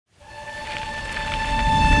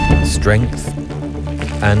strength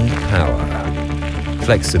and power,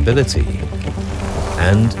 flexibility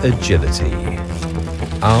and agility.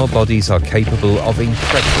 Our bodies are capable of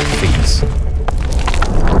incredible feats.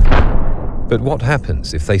 But what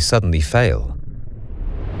happens if they suddenly fail?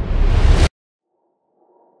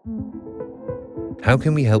 How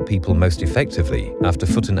can we help people most effectively after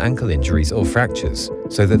foot and ankle injuries or fractures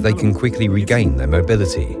so that they can quickly regain their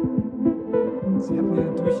mobility?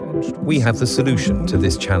 We have the solution to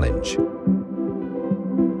this challenge.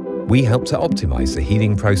 We help to optimize the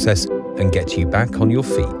healing process and get you back on your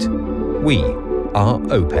feet. We are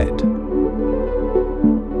OPED.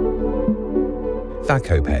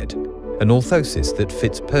 VACOped, an orthosis that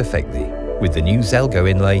fits perfectly. With the new XELGO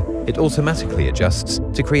inlay, it automatically adjusts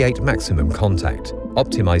to create maximum contact,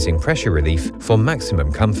 optimizing pressure relief for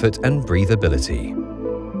maximum comfort and breathability.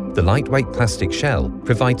 The lightweight plastic shell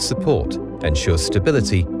provides support, ensures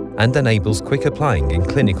stability, and enables quick applying in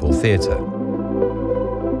clinical theatre.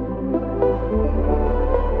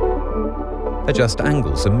 Adjust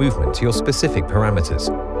angles and movement to your specific parameters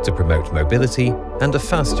to promote mobility and a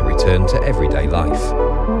faster return to everyday life.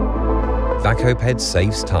 VACOped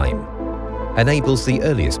saves time, enables the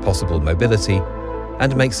earliest possible mobility,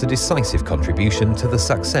 and makes a decisive contribution to the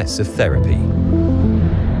success of therapy.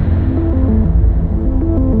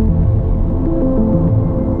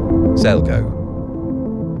 XELGO.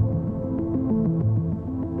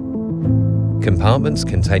 Compartments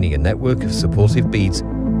containing a network of supportive beads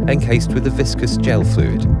encased with a viscous gel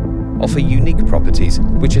fluid offer unique properties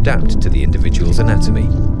which adapt to the individual's anatomy,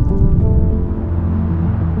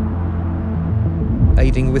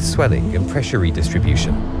 aiding with swelling and pressure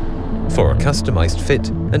redistribution for a customized fit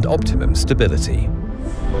and optimum stability.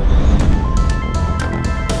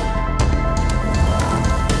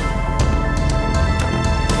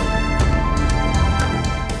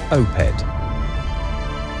 OPED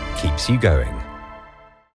keeps you going.